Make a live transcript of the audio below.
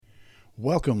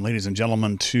Welcome, ladies and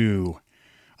gentlemen, to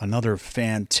another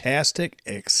fantastic,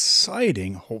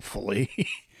 exciting, hopefully,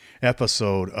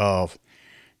 episode of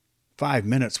 5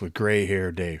 Minutes with Gray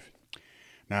Hair Dave.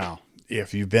 Now,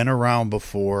 if you've been around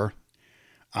before,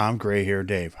 I'm Gray Hair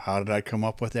Dave. How did I come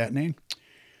up with that name?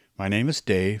 My name is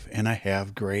Dave, and I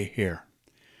have gray hair.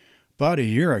 About a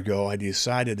year ago, I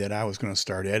decided that I was going to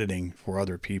start editing for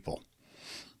other people.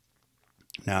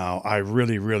 Now, I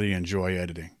really enjoy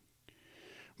editing.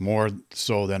 More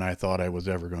so than I thought I was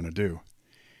ever going to do.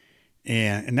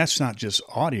 And that's not just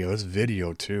audio, it's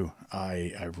video too.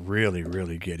 I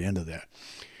really get into that.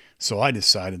 So I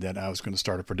decided that I was going to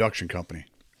start a production company.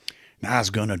 Now I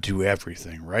was going to do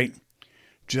everything, right?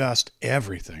 Just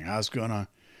everything. I was going to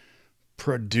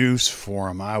produce for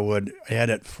them. I would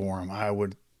edit for them. I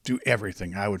would do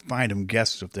everything. I would find them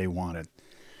guests if they wanted.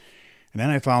 And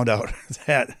then I found out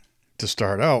that to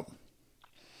start out,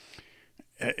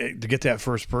 to get that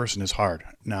first person is hard.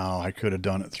 Now, I could have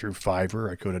done it through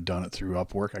Fiverr. I could have done it through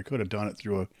Upwork. I could have done it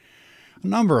through a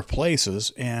number of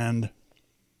places. And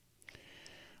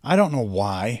I don't know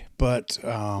why, but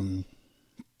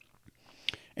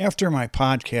after my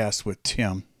podcast with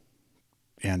Tim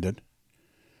ended,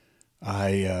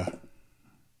 I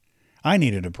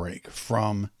needed a break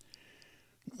from,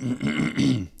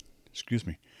 excuse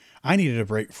me, I needed a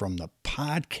break from the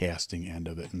podcasting end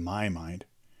of it in my mind.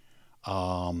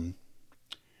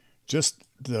 Just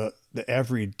the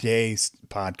everyday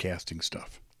podcasting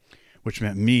stuff, which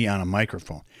meant me on a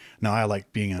microphone. Now, I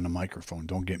like being on a microphone.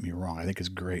 Don't get me wrong. I think it's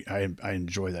great. I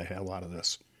enjoy the hell out of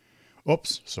this.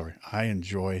 Oops, sorry. I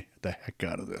enjoy the heck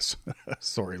out of this.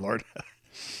 Sorry, Lord.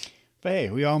 But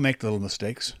hey, we all make little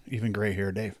mistakes, even Gray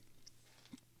Hair Dave.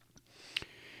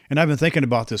 And I've been thinking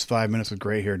about this 5 minutes with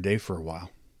Gray Hair Dave for a while.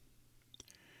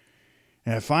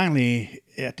 And finally,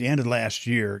 at the end of last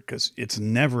year, because it's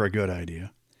never a good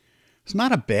idea, it's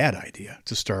not a bad idea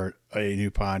to start a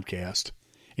new podcast,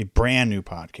 a brand new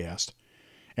podcast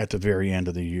at the very end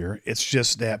of the year. It's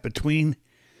just that between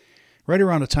right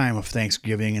around the time of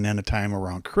Thanksgiving and then the time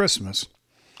around Christmas,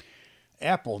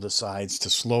 Apple decides to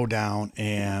slow down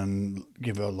and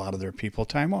give a lot of their people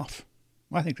time off.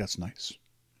 Well, I think that's nice.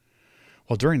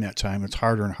 Well, during that time, it's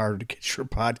harder and harder to get your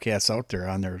podcasts out there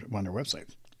on their website.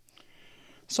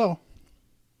 So,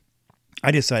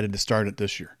 I decided to start it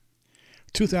this year,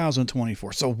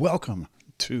 2024. So, welcome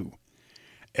to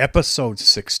episode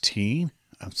 16.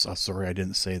 I'm so sorry I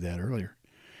didn't say that earlier.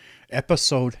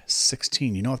 Episode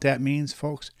 16. You know what that means,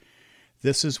 folks?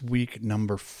 This is week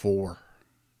number 4.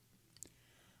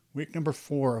 Week number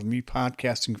 4 of me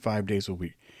podcasting 5 days a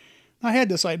week. I had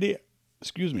this idea.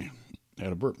 Excuse me. I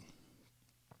had a burp.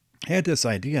 I had this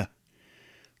idea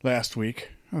last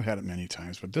week. I've had it many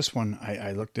times, but this one,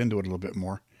 I looked into it a little bit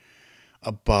more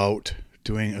about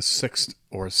doing a 6th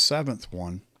or 7th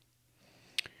one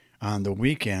on the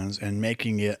weekends and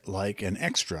making it like an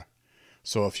extra.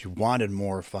 So if you wanted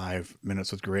more 5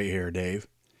 minutes with Gray Hair Dave,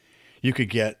 you could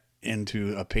get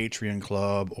into a Patreon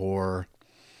club or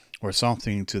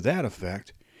something to that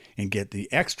effect and get the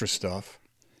extra stuff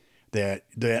that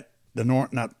I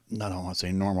don't want to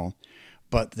say normal,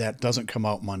 but that doesn't come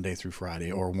out Monday through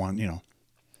Friday or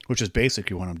which is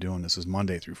basically what I'm doing. This is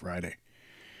Monday through Friday.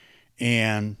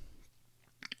 And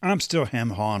I'm still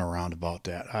hem-hawing around about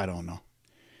that. I don't know.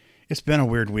 It's been a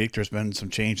weird week. There's been some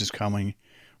changes coming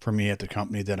for me at the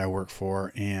company that I work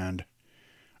for. And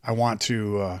I want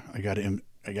to, I got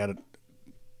to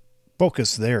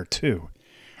focus there too.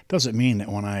 Doesn't mean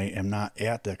that when I am not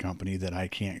at that company that I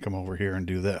can't come over here and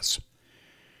do this.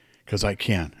 Because I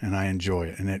can, and I enjoy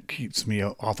it. And it keeps me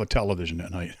off of television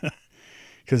at night.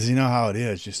 Because you know how it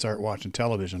is. You start watching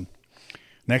television.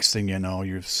 Next thing you know,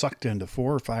 you're sucked into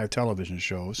 4 or 5 television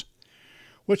shows,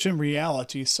 which in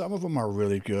reality, some of them are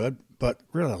really good, but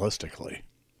realistically,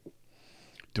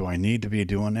 do I need to be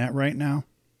doing that right now?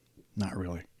 Not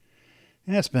really.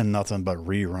 And it's been nothing but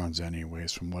reruns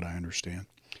anyways, from what I understand.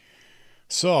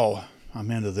 So, I'm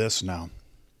into this now.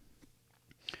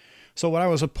 So what I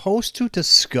was supposed to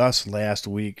discuss last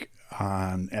week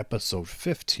on episode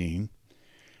 15,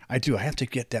 I have to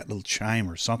get that little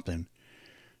chime or something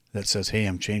that says, hey,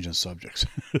 I'm changing subjects.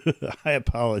 I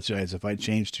apologize if I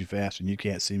change too fast and you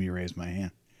can't see me raise my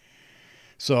hand.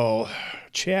 So,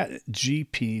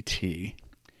 ChatGPT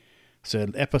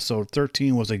said episode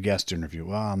 13 was a guest interview.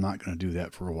 Well, I'm not going to do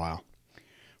that for a while.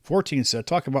 14 said,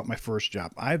 talk about my first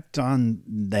job. I've done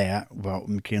that about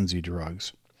McKinsey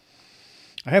Drugs.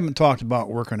 I haven't talked about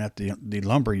working at the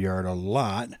lumber yard a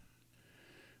lot.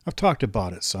 I've talked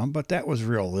about it some, but that was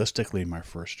realistically my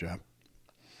first job.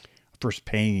 First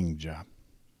paying job.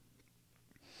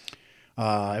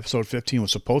 Episode 15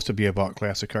 was supposed to be about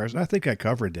classic cars. I think I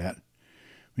covered that.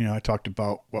 I talked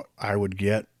about what I would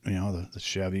get, the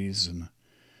Chevys and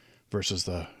versus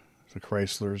the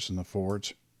Chryslers and the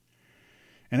Fords.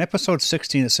 In episode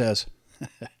 16, it says,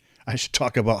 I should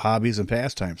talk about hobbies and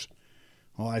pastimes.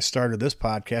 Well, I started this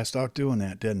podcast out doing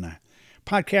that, didn't I?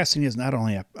 Podcasting is not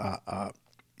only a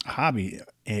hobby,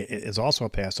 it is also a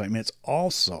pastime. It's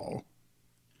also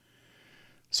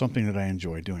something that I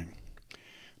enjoy doing.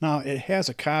 Now, it has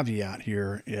a caveat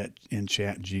here in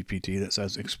ChatGPT that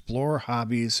says, explore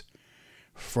hobbies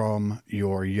from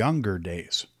your younger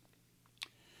days.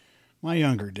 My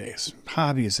younger days,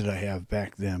 hobbies that I have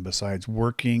back then besides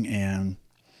working and,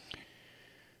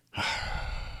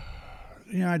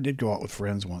 I did go out with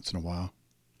friends once in a while.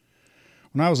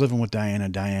 When I was living with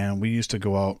Diane, we used to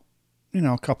go out,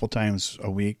 a couple times a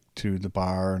week to the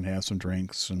bar and have some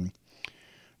drinks and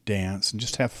dance and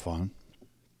just have fun.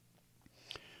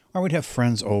 Or we'd have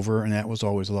friends over, and that was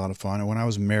always a lot of fun. And when I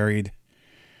was married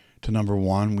to number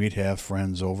one, we'd have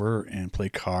friends over and play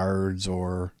cards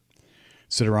or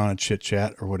sit around and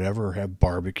chit-chat or whatever, or have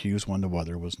barbecues when the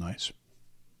weather was nice.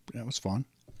 That was fun.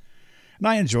 And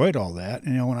I enjoyed all that.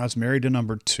 When I was married to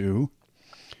number two,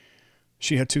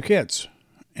 she had 2 kids.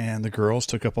 And the girls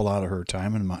took up a lot of her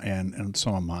time and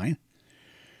some of mine.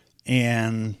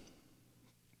 And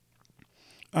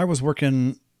I was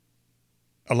working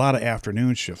a lot of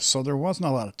afternoon shifts, so there wasn't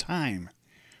a lot of time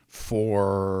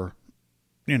for,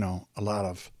 a lot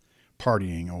of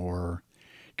partying or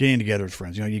getting together with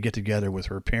friends. You get together with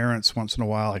her parents once in a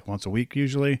while, like once a week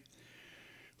usually,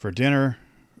 for dinner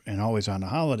and always on the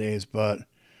holidays, but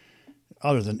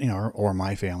other than, or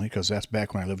my family, because that's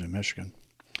back when I lived in Michigan.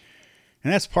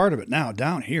 And that's part of it. Now,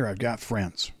 down here, I've got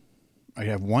friends. I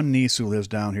have one niece who lives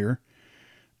down here,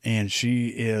 and she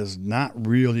is not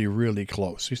really, really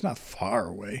close. She's not far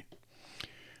away.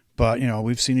 But,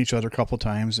 we've seen each other a couple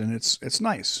times, and it's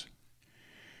nice.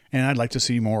 And I'd like to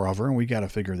see more of her, and we got to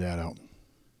figure that out.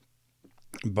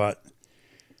 But,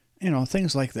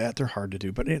 things like that, they're hard to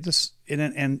do. But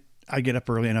and I get up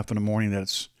early enough in the morning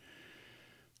that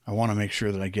I want to make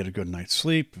sure that I get a good night's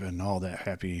sleep and all that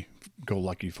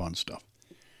happy-go-lucky fun stuff.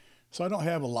 So I don't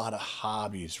have a lot of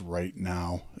hobbies right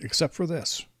now, except for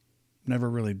this. Never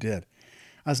really did.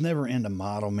 I was never into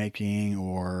model making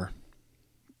or,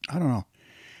 I don't know.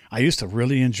 I used to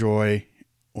really enjoy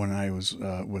when I was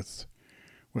with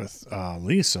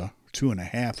Lisa,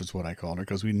 2.5 is what I called her,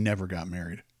 because we never got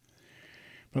married.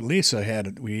 But Lisa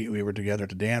we were together at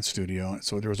the dance studio,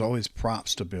 so there was always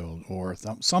props to build or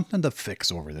something to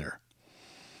fix over there.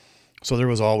 So there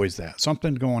was always that.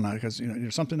 Something going on, because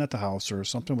there's something at the house or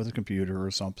something with a computer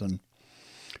or something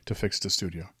to fix the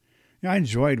studio. I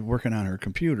enjoyed working on her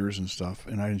computers and stuff,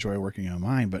 and I enjoy working on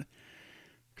mine, but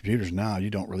computers now,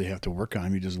 you don't really have to work on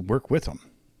them. You just work with them,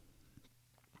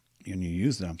 and you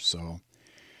use them. So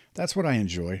that's what I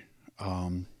enjoy.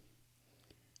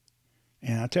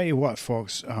 And I'll tell you what,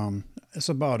 folks, it's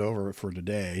about over for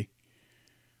today.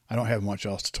 I don't have much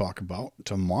else to talk about.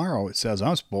 Tomorrow, it says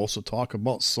I'm supposed to talk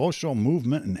about social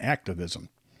movement and activism.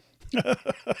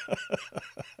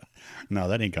 No,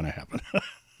 that ain't going to happen.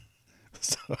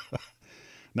 So,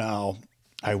 now,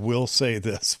 I will say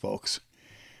this, folks.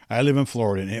 I live in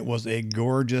Florida, and it was a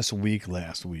gorgeous week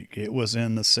last week. It was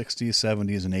in the 60s,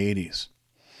 70s, and 80s.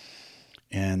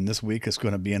 And this week it's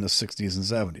going to be in the 60s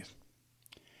and 70s.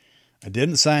 I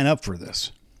didn't sign up for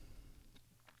this.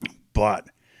 But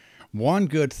one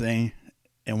good thing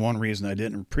and one reason I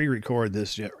didn't pre-record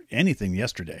anything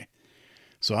yesterday,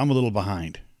 so I'm a little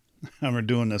behind. I'm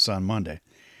doing this on Monday,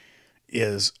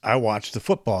 is I watched the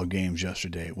football games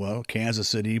yesterday. Well, Kansas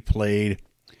City played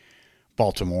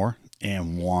Baltimore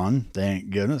and won,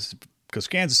 thank goodness, because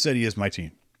Kansas City is my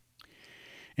team.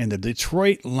 And the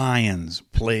Detroit Lions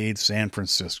played San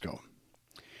Francisco.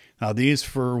 Now,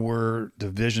 these were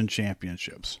division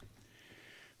championships.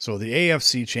 So the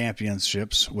AFC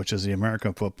championships, which is the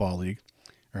American Football League,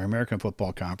 or American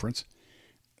Football Conference,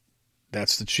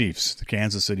 that's the Chiefs, the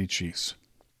Kansas City Chiefs.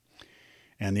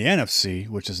 And the NFC,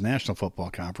 which is National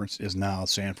Football Conference, is now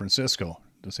San Francisco,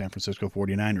 the San Francisco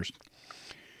 49ers.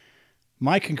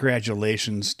 My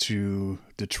congratulations to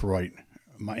Detroit.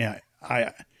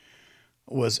 I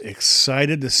was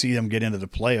excited to see them get into the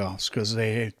playoffs because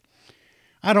I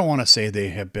don't want to say they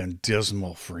have been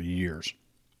dismal for years.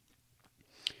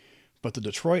 But the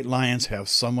Detroit Lions have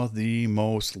some of the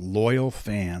most loyal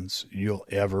fans you'll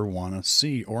ever want to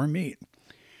see or meet.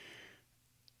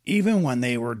 Even when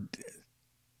they were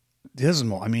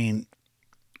dismal,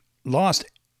 lost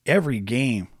every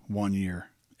game one year.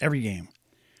 Every game.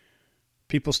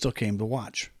 People still came to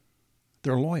watch.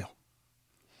 They're loyal.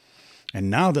 And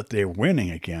now that they're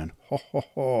winning again,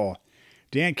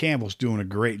 Dan Campbell's doing a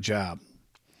great job.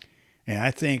 And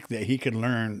I think that he could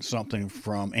learn something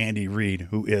from Andy Reid,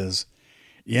 who is,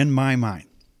 in my mind,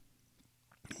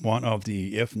 one of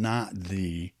the, if not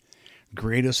the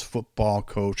greatest football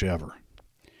coach ever.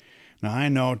 Now, I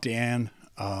know Dan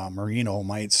Marino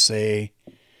might say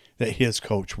that his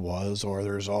coach was, or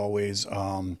there's always,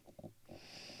 the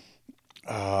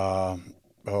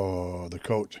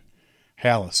coach,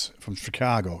 Hallis from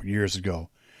Chicago years ago,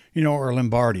 or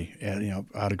Lombardi,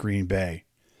 out of Green Bay.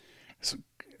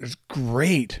 It's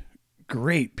great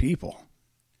people.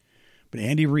 But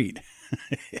Andy Reid,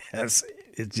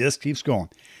 it just keeps going.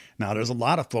 Now, there's a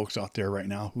lot of folks out there right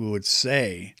now who would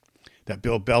say that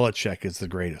Bill Belichick is the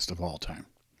greatest of all time.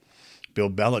 Bill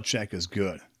Belichick is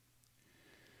good.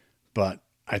 But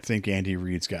I think Andy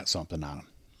Reid's got something on him.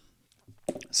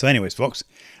 So anyways, folks,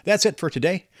 that's it for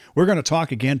today. We're going to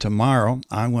talk again tomorrow.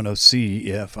 I'm going to see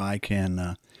if I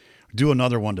can do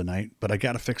another one tonight, but I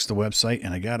got to fix the website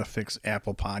and I got to fix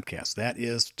Apple Podcasts. That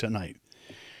is tonight,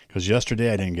 because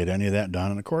yesterday I didn't get any of that done.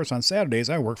 And of course, on Saturdays,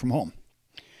 I work from home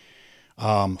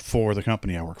for the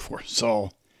company I work for.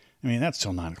 So, that's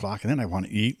till 9 o'clock, and then I want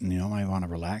to eat and, I want to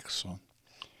relax. So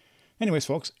anyways,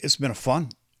 folks, it's been a fun.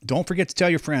 Don't forget to tell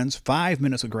your friends, 5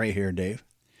 minutes of gray hair, Dave.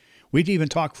 We'd even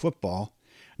talk football.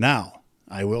 Now,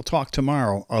 I will talk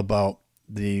tomorrow about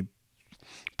the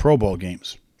Pro Bowl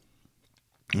games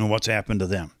and what's happened to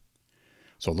them.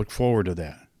 So look forward to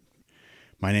that.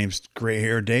 My name's Gray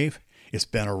Hair Dave. It's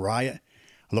been a riot.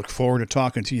 I look forward to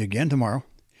talking to you again tomorrow.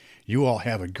 You all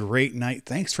have a great night.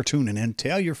 Thanks for tuning in.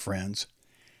 Tell your friends,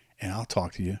 and I'll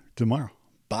talk to you tomorrow.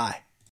 Bye.